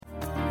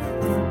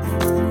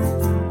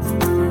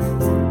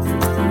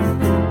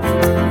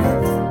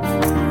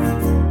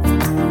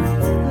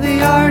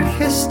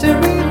History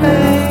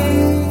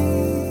Babes.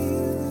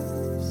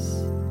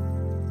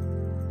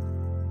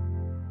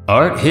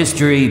 Art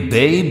History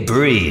Babe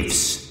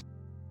Briefs.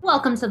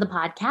 Welcome to the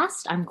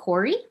podcast. I'm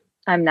Corey.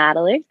 I'm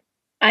Natalie.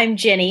 I'm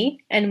Ginny,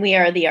 and we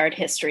are the Art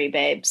History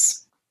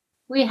Babes.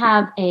 We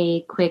have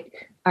a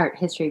quick Art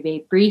History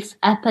Babe brief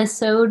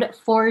episode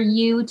for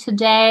you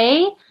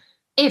today.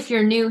 If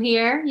you're new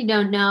here, you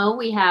don't know,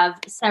 we have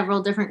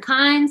several different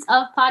kinds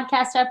of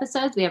podcast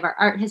episodes. We have our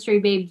Art History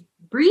Babe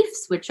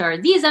briefs, which are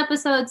these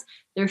episodes.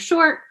 They're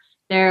short.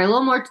 They're a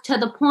little more to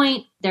the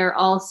point. They're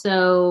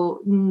also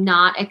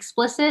not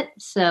explicit,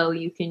 so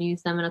you can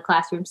use them in a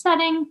classroom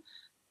setting.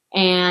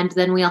 And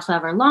then we also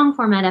have our long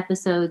format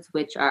episodes,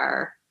 which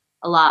are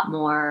a lot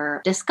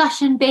more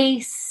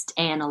discussion-based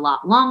and a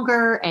lot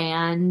longer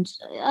and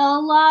a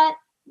lot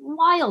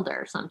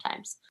wilder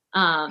sometimes.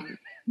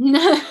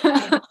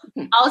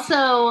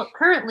 Also,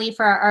 currently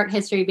for our Art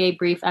History Babe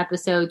brief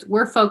episodes,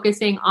 we're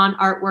focusing on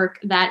artwork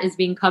that is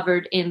being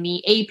covered in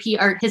the AP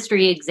Art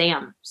History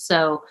exam.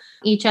 So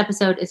each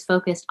episode is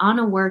focused on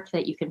a work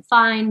that you can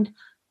find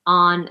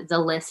on the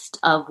list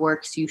of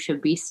works you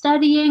should be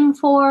studying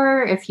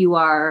for if you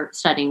are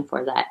studying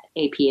for that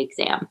AP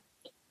exam.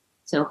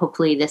 So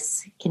hopefully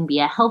this can be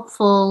a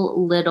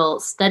helpful little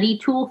study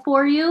tool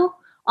for you.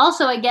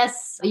 Also, I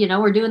guess,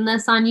 we're doing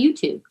this on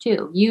YouTube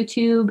too.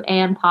 YouTube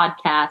and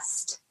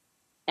podcast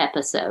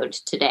episode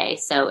today.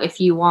 So if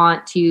you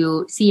want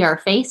to see our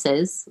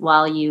faces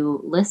while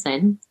you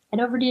listen, head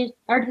over to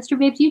Art History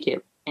Babes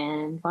YouTube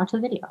and watch the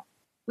video.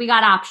 We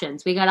got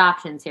options. We got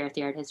options here at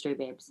the Art History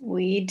Babes.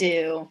 We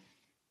do.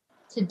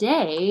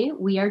 Today,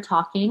 we are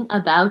talking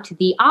about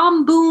the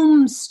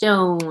Ambum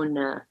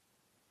stone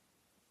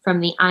from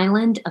the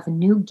island of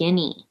New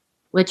Guinea,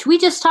 which we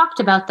just talked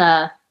about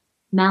the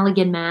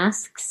Malagan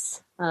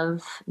masks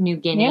of New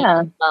Guinea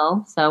as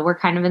well. So we're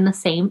kind of in the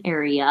same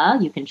area.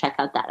 You can check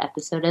out that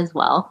episode as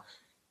well.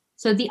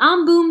 So the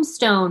Ambum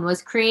stone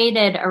was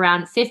created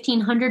around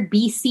 1500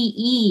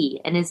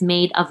 BCE and is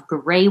made of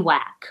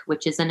greywacke,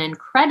 which is an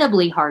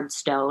incredibly hard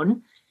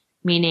stone,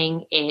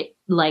 meaning it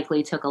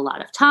likely took a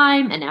lot of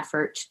time and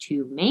effort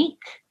to make.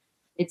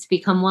 It's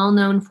become well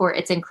known for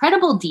its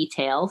incredible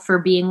detail, for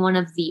being one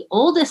of the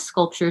oldest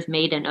sculptures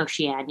made in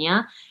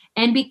Oceania,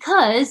 and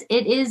because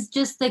it is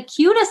just the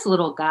cutest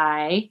little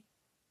guy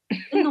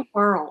in the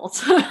world.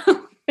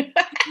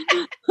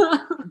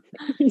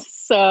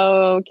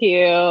 So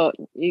cute.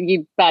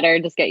 You better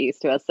just get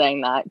used to us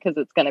saying that because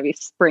it's going to be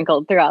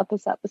sprinkled throughout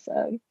this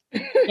episode.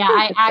 Yeah,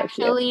 I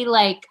actually,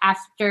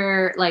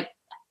 after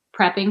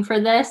prepping for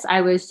this,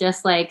 I was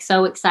just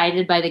so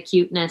excited by the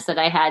cuteness that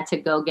I had to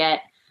go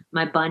get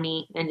my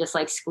bunny and just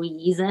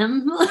squeeze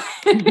him.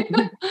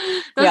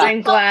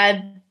 I'm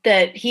glad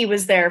that he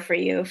was there for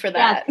you for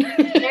that. Yeah,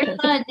 there's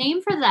a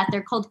name for that.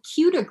 They're called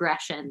cute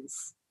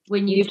aggressions.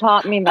 When you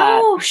taught me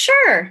that. Oh,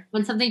 sure.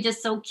 When something's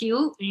just so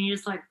cute and you're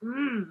just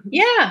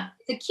yeah,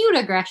 it's a cute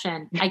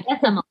aggression. I get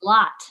them a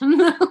lot.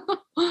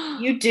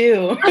 You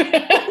do.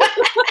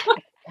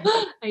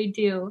 I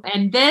do.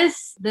 And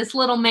this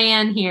little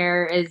man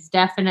here is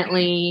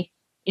definitely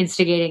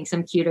instigating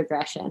some cute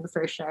aggression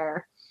for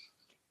sure.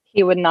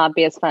 He would not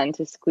be as fun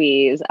to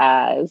squeeze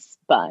as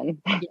Bun.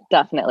 Yeah.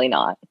 Definitely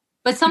not.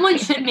 But someone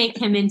should make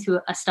him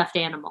into a stuffed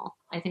animal.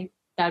 I think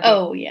that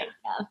would be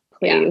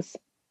Please.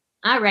 Yeah.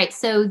 All right.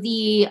 So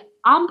the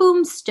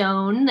Ambum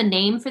stone, the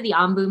name for the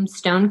Ambum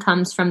stone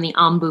comes from the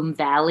Ambum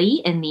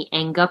Valley in the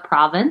Enga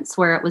province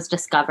where it was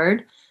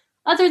discovered.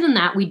 Other than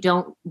that, we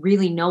don't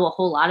really know a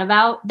whole lot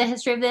about the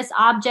history of this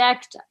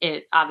object.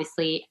 It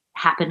obviously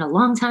happened a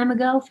long time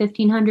ago,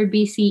 1500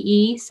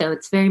 BCE, so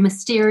it's very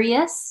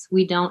mysterious.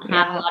 We don't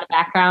have a lot of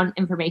background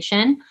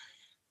information.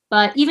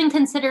 But even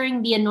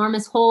considering the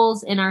enormous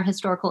holes in our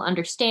historical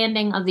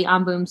understanding of the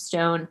Ambum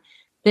stone,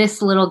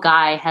 this little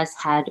guy has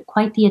had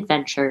quite the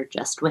adventure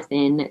just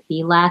within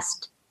the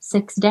last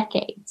 6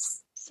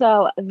 decades.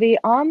 So the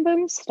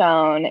Ambum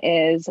stone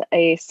is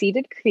a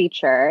seated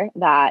creature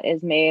that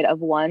is made of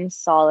one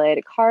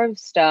solid carved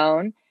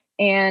stone,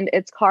 and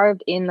it's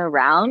carved in the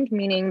round,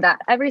 meaning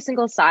that every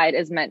single side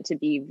is meant to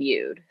be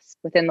viewed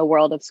within the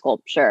world of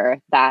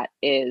sculpture that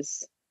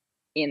is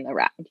in the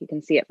round. You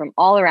can see it from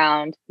all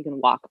around. You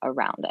can walk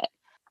around it.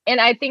 And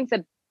I think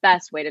the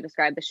best way to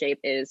describe the shape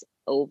is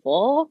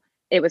oval.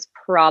 It was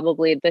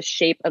probably the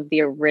shape of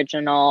the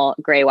original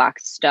greywacke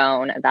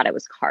stone that it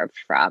was carved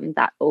from,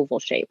 that oval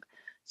shape.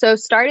 So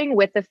starting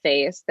with the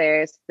face,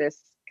 there's this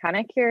kind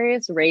of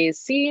curious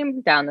raised seam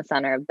down the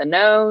center of the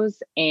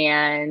nose,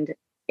 and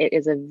it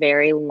is a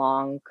very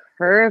long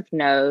curved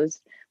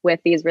nose with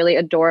these really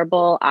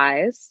adorable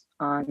eyes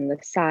on the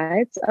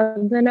sides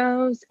of the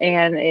nose,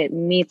 and it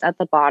meets at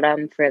the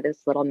bottom for this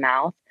little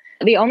mouth.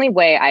 The only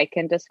way I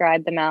can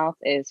describe the mouth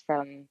is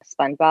from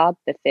SpongeBob,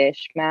 the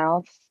fish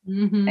mouth.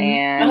 Mm-hmm.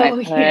 And I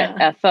put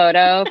a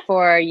photo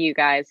for you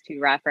guys to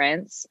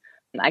reference.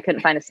 I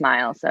couldn't find a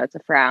smile, so it's a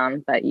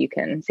frown, but you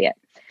can see it.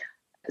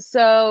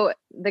 So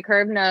the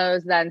curved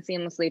nose then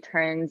seamlessly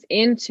turns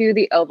into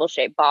the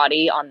oval-shaped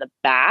body on the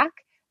back.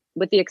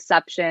 with the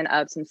exception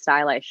of some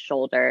stylized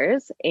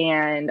shoulders.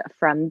 And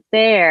from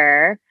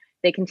there,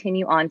 they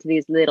continue on to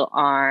these little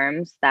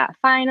arms that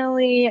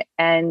finally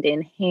end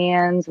in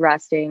hands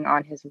resting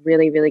on his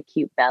really, really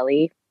cute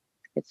belly.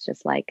 It's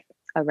just like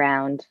a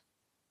round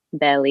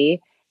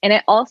belly. And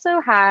it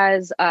also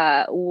has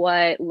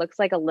what looks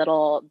like a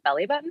little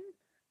belly button.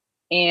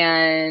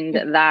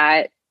 And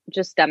that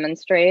just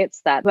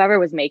demonstrates that whoever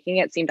was making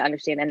it seemed to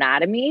understand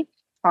anatomy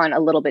on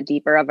a little bit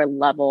deeper of a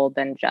level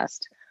than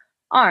just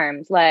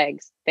arms,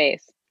 legs,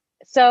 face.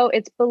 So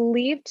it's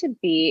believed to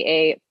be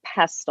a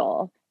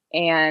pestle,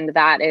 and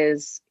that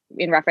is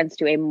in reference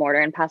to a mortar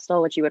and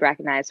pestle, which you would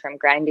recognize from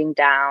grinding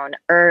down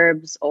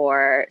herbs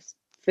or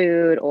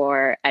food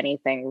or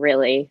anything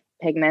really,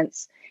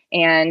 pigments.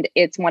 And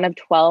it's one of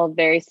 12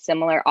 very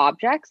similar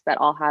objects that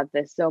all have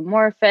this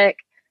zoomorphic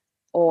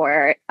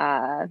or,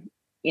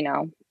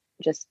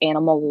 just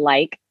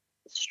animal-like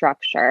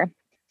structure.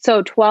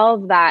 So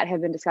 12 that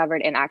have been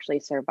discovered and actually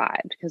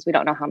survived, because we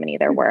don't know how many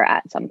there were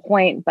at some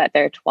point, but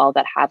there are 12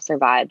 that have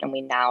survived and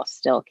we now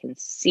still can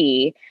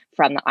see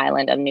from the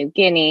island of New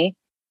Guinea.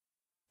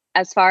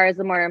 As far as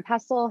the mortar and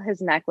pestle,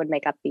 his neck would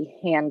make up the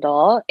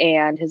handle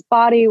and his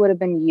body would have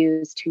been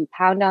used to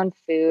pound down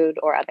food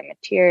or other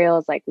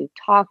materials like we've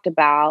talked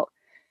about.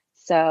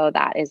 So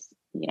that is,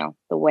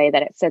 the way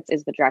that it sits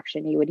is the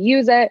direction you would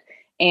use it.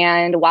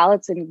 And while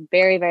it's in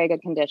very, very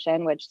good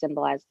condition, which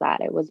symbolizes that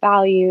it was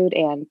valued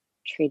and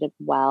treated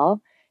well,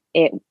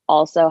 it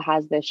also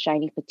has this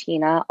shiny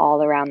patina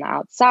all around the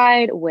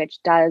outside,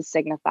 which does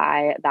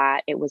signify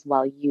that it was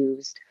well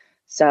used.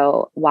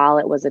 So while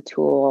it was a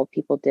tool,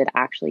 people did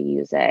actually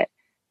use it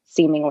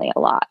seemingly a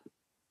lot.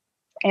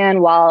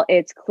 And while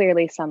it's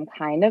clearly some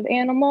kind of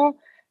animal,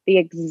 the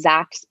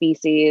exact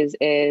species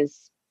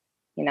is,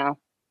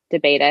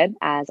 debated,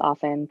 as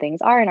often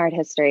things are in art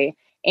history.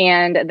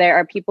 And there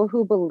are people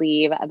who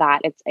believe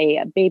that it's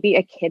a baby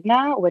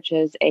echidna, which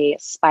is a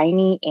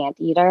spiny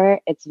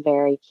anteater. It's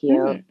very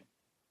cute.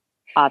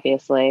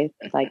 Obviously,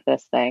 it's like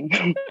this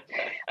thing.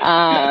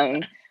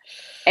 And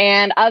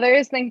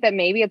others think that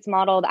maybe it's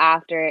modeled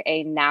after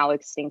a now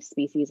extinct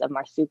species of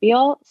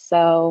marsupial.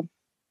 So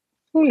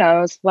who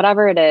knows?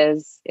 Whatever it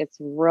is, it's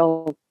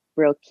real,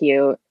 real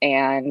cute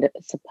and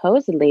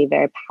supposedly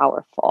very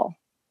powerful.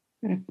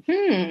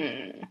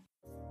 Mm-hmm.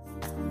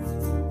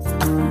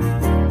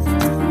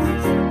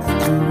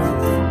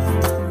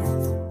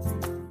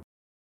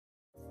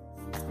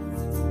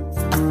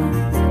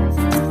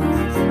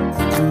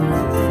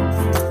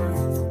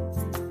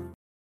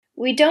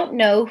 We don't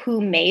know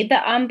who made the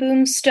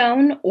Ambum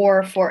stone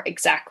or for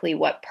exactly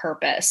what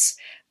purpose,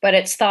 but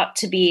it's thought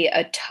to be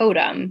a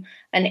totem,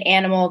 an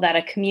animal that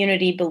a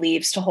community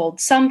believes to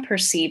hold some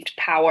perceived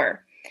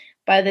power.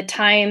 By the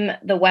time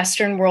the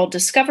Western world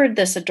discovered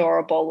this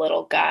adorable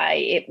little guy,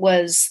 it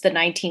was the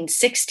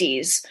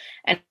 1960s,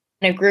 and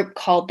a group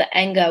called the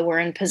Enga were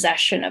in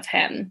possession of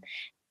him.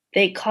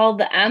 They called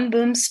the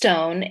Ambum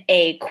stone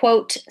a,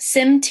 quote,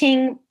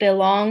 Simting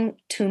Bilong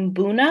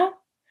Tumbuna,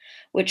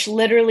 which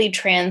literally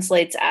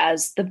translates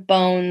as the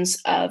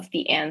bones of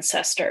the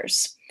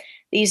ancestors.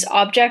 These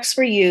objects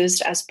were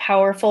used as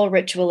powerful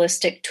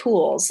ritualistic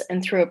tools,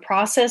 and through a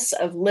process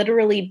of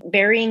literally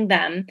burying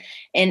them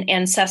in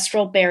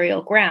ancestral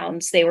burial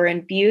grounds, they were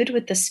imbued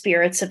with the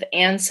spirits of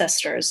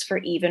ancestors for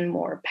even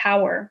more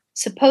power.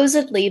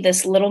 Supposedly,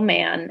 this little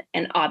man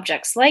and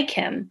objects like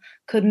him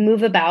could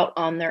move about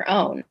on their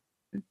own.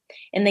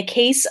 In the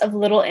case of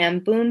little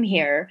Ambum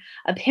here,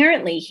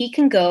 apparently he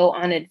can go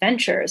on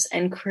adventures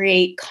and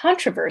create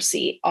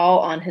controversy all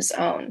on his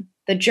own.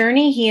 The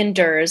journey he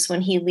endures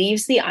when he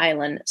leaves the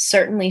island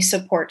certainly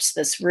supports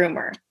this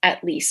rumor,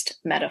 at least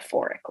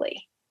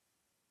metaphorically.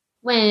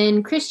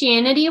 When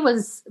Christianity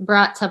was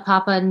brought to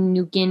Papua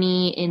New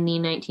Guinea in the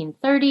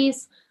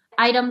 1930s,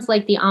 items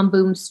like the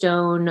Ambum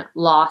stone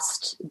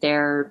lost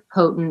their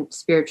potent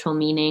spiritual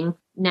meaning.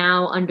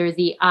 Now, under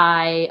the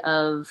eye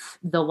of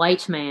the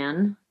white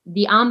man,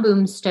 the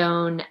Ambum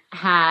stone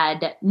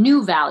had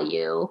new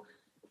value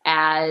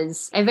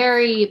as a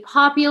very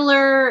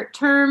popular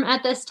term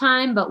at this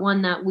time, but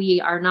one that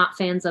we are not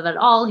fans of at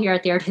all here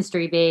at the Art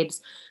History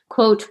Babes,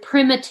 quote,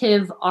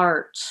 primitive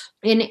art.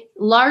 In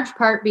large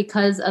part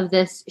because of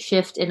this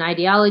shift in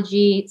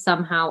ideology,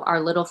 somehow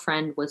our little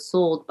friend was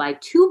sold by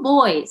two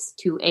boys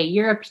to a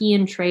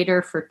European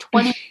trader for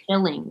 20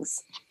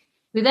 shillings,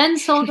 who then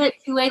sold it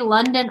to a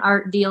London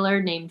art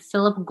dealer named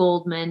Philip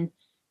Goldman,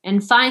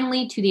 and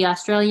finally to the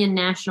Australian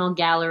National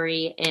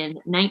Gallery in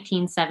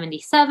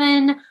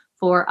 1977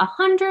 for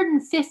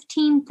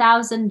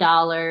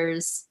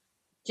 $115,000.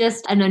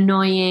 Just an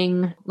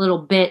annoying little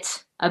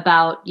bit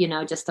about,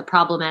 just the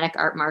problematic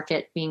art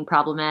market being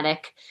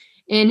problematic.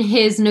 In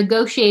his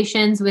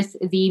negotiations with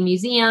the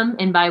museum,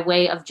 and by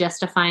way of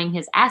justifying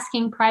his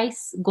asking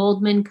price,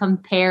 Goldman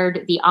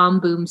compared the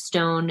Ambum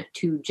stone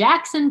to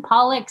Jackson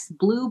Pollock's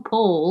Blue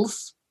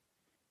Poles,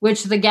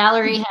 which the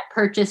gallery had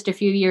purchased a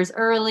few years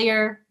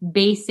earlier,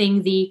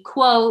 basing the,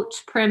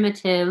 quote,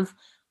 primitive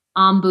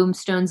Ambum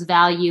stone's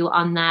value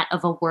on that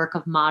of a work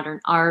of modern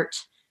art.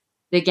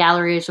 The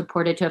gallery is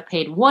reported to have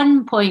paid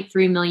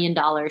 $1.3 million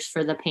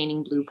for the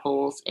painting Blue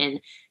Poles in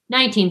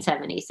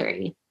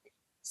 1973.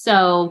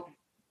 So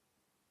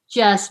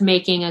just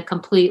making a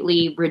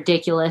completely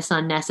ridiculous,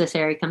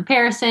 unnecessary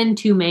comparison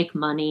to make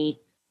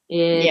money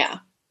is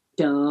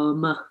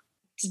dumb.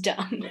 It's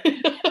dumb.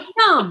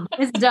 Dumb.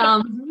 It's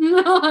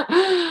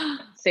dumb.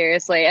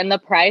 Seriously. And the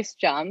price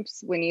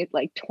jumps when you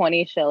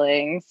 20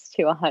 shillings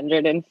to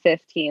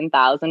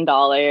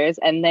 $115,000,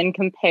 and then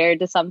compared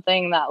to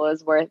something that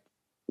was bought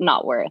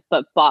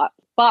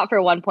for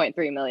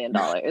 $1.3 million.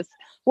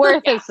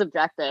 Worth is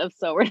subjective,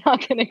 so we're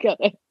not going to go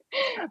there.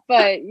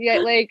 But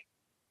yeah,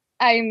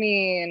 I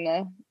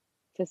mean,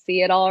 to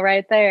see it all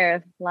right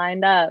there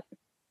lined up.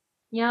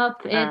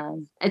 Yep.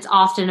 It's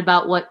often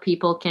about what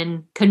people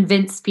can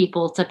convince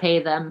people to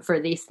pay them for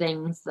these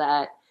things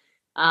that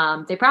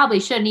they probably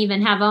shouldn't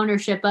even have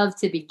ownership of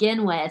to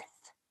begin with.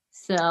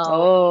 So,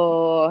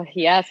 oh,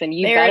 yes. And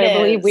you better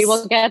believe we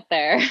will get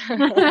there.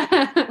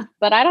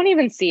 But I don't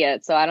even see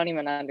it. So I don't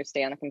even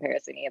understand the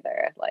comparison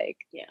either. I'm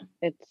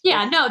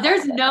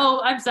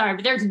sorry,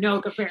 but there's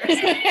no comparison.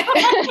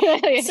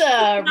 It's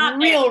a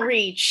real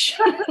reach.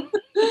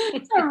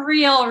 It's a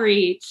real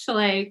reach.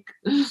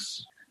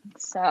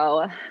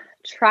 So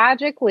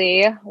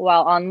tragically,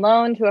 while on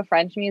loan to a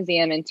French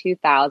museum in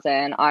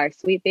 2000, our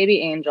sweet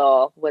baby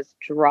angel was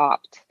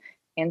dropped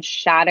and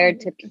shattered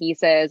to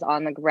pieces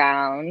on the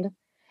ground,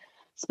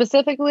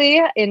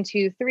 specifically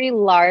into 3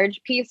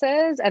 large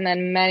pieces and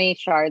then many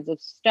shards of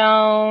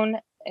stone.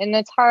 And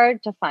it's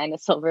hard to find a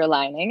silver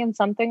lining in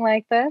something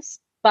like this,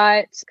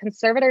 but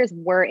conservators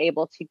were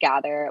able to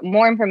gather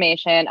more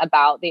information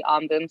about the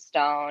Ambum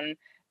stone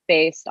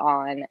based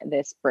on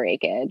this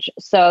breakage.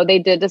 So they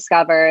did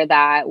discover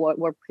that what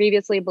were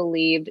previously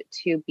believed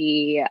to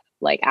be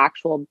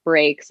actual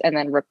breaks and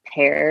then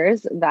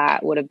repairs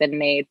that would have been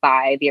made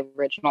by the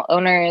original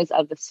owners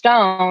of the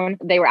stone,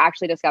 they were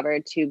actually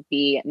discovered to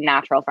be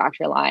natural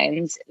fracture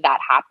lines that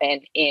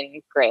happened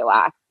in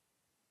greywacke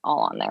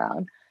all on their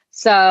own.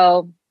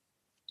 So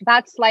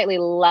that's slightly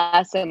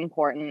less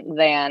important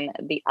than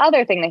the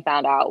other thing they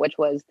found out, which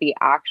was the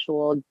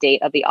actual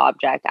date of the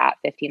object at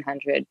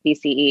 1500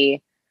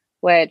 BCE,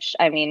 which,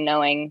 I mean,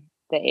 knowing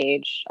the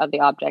age of the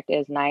object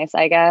is nice,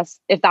 I guess,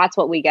 if that's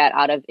what we get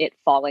out of it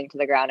falling to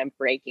the ground and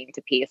breaking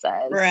to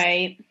pieces.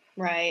 Right.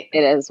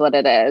 It is what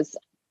it is.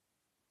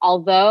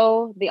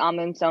 Although the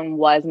Ambum stone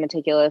was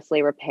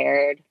meticulously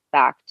repaired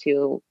back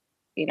to,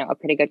 a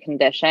pretty good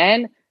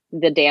condition,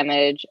 the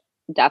damage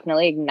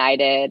definitely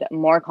ignited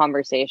more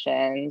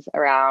conversations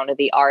around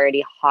the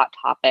already hot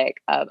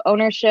topic of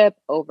ownership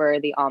over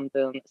the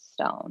Ambum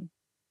stone.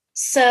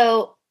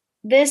 So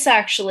this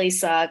actually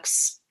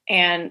sucks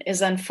and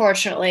is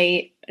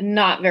unfortunately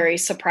not very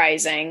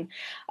surprising.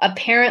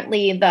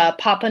 Apparently, the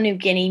Papua New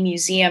Guinea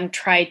Museum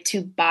tried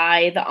to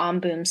buy the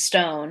Ambum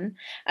stone.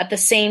 At the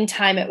same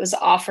time, it was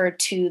offered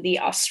to the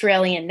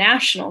Australian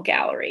National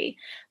Gallery,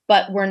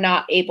 but were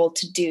not able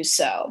to do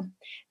so.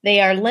 They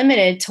are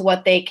limited to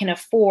what they can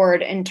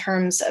afford in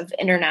terms of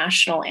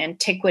international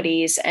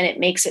antiquities, and it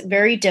makes it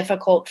very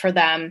difficult for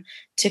them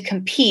to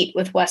compete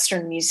with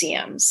Western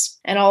museums.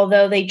 And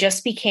although they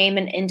just became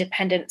an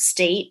independent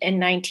state in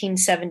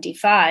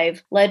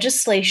 1975,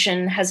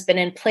 legislation has been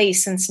in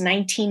place since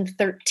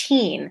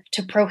 1913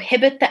 to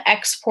prohibit the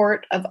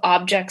export of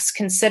objects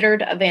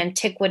considered of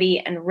antiquity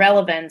and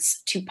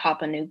relevance to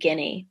Papua New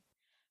Guinea.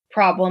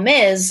 Problem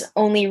is,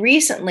 only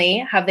recently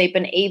have they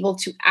been able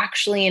to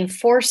actually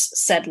enforce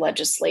said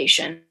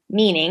legislation,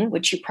 meaning,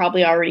 which you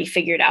probably already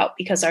figured out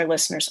because our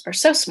listeners are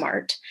so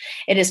smart,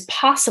 it is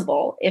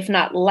possible, if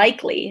not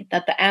likely,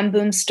 that the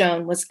Ambum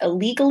stone was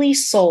illegally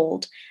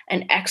sold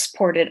and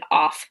exported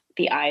off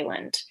the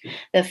island.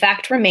 The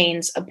fact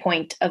remains a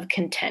point of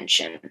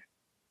contention.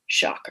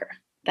 Shocker.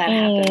 That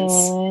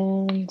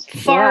happens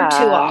far too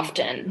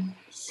often.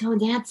 So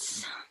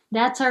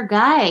that's our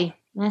guy.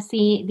 That's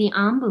the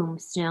Ambum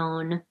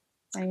stone.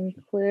 I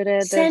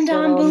included this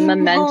little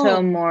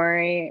memento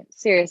mori.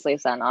 Seriously,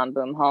 send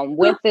Ambum home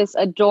with this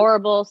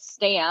adorable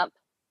stamp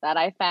that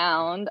I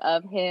found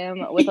of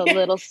him with a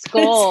little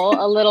skull,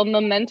 a little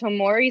memento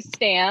mori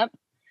stamp.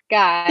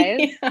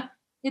 Guys,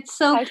 it's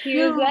so how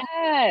cute is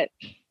that?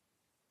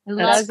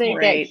 Does it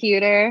get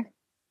cuter?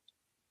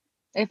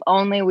 If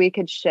only we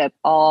could ship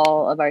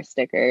all of our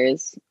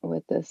stickers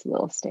with this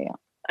little stamp.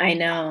 I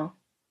know.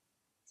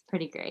 It's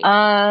pretty great.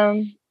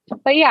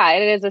 But yeah,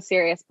 it is a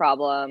serious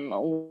problem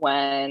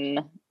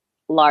when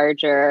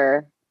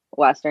larger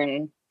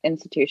Western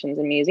institutions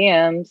and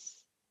museums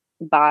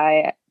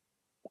buy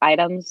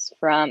items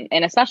from,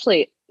 and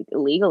especially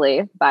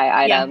illegally buy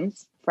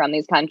items from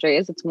these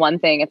countries. It's one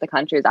thing if the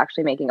country is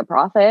actually making a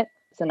profit.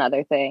 It's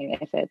another thing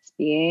if it's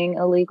being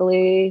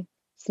illegally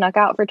snuck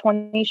out for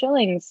 20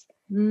 shillings.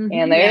 Mm-hmm,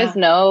 and there's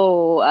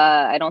no,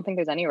 I don't think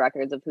there's any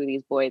records of who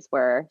these boys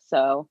were.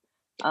 So,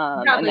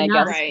 and I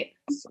guess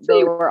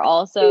they were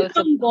also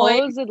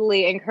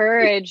supposedly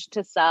encouraged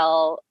to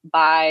sell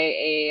by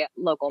a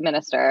local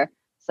minister.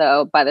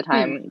 So by the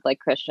time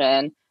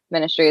Christian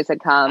ministries had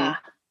come,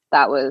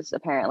 that was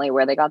apparently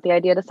where they got the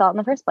idea to sell it in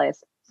the first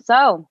place.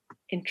 So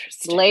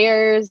Interesting.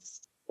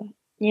 layers.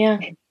 Yeah.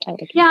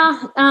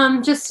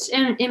 Yeah, just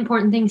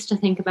important things to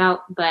think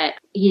about. But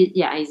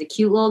he's a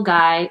cute little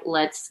guy.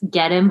 Let's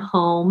get him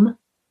home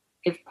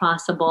if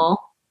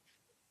possible.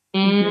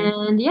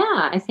 And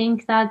I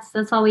think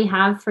that's all we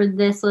have for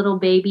this little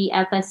baby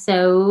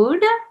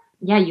episode.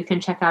 Yeah, you can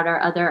check out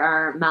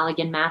our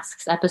Mulligan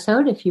Masks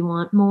episode if you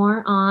want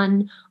more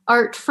on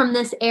art from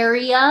this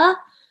area.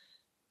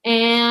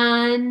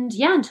 And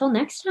until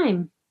next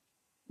time.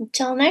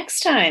 Until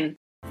next time.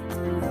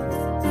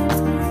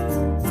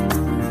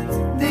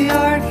 The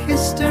Art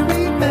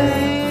History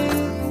Bay.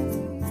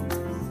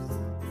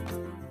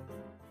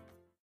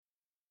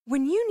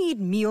 When you need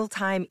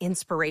mealtime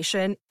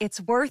inspiration, it's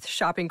worth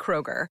shopping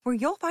Kroger, where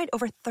you'll find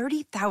over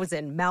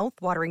 30,000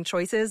 mouth-watering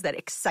choices that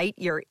excite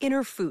your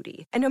inner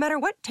foodie. And no matter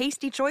what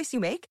tasty choice you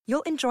make,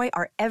 you'll enjoy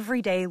our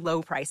everyday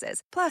low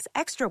prices, plus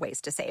extra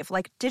ways to save,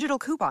 like digital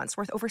coupons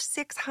worth over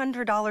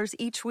 $600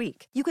 each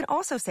week. You can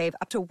also save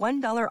up to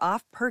 $1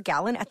 off per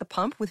gallon at the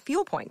pump with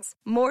fuel points.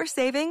 More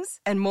savings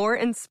and more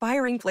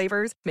inspiring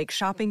flavors make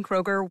shopping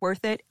Kroger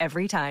worth it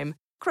every time.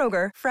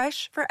 Kroger,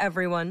 fresh for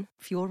everyone.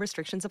 Fuel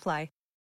restrictions apply.